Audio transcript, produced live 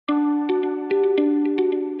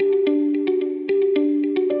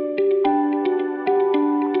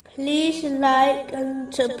like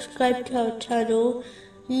and subscribe to our channel.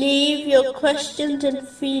 Leave your questions and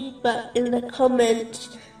feedback in the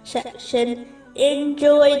comments section.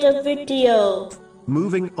 Enjoy the video.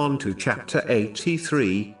 Moving on to chapter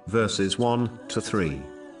 83, verses 1 to 3.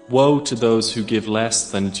 Woe to those who give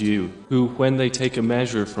less than due, who, when they take a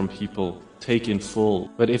measure from people, take in full,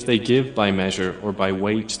 but if they give by measure or by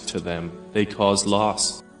weight to them, they cause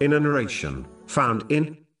loss. In a narration found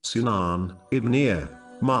in Sunan Ibn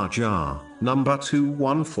Majah, number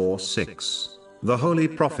 2146, the Holy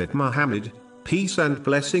Prophet Muhammad, peace and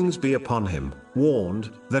blessings be upon him,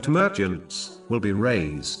 warned that merchants will be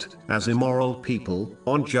raised as immoral people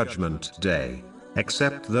on Judgment Day,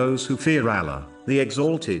 except those who fear Allah, the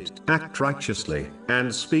Exalted, act righteously,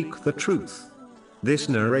 and speak the truth. This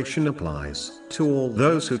narration applies to all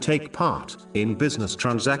those who take part in business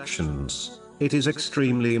transactions. It is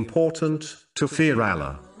extremely important to fear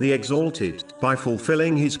Allah, the Exalted, by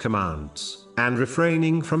fulfilling His commands and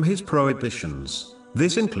refraining from His prohibitions.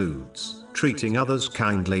 This includes treating others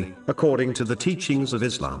kindly, according to the teachings of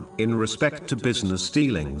Islam. In respect to business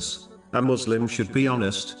dealings, a Muslim should be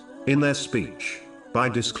honest in their speech, by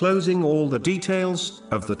disclosing all the details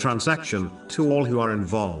of the transaction to all who are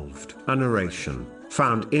involved. A narration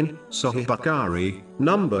found in Sahih Bukhari,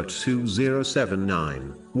 number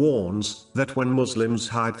 2079, warns that when Muslims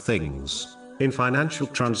hide things in financial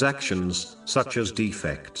transactions, such as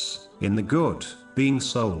defects in the good being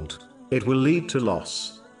sold, it will lead to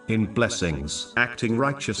loss. In blessings, acting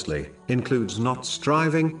righteously includes not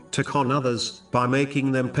striving to con others by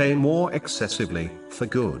making them pay more excessively for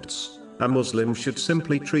goods. A Muslim should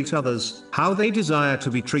simply treat others how they desire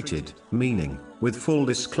to be treated, meaning, with full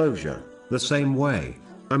disclosure, the same way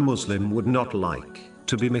a Muslim would not like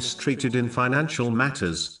to be mistreated in financial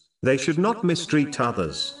matters. They should not mistreat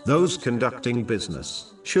others. Those conducting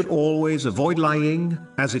business should always avoid lying,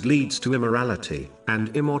 as it leads to immorality,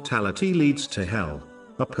 and immortality leads to hell.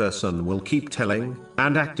 A person will keep telling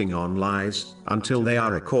and acting on lies until they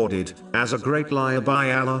are recorded as a great liar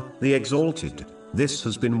by Allah, the Exalted. This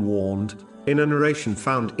has been warned in a narration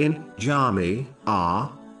found in Jami'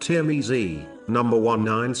 Tirmizi, number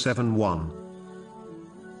 1971.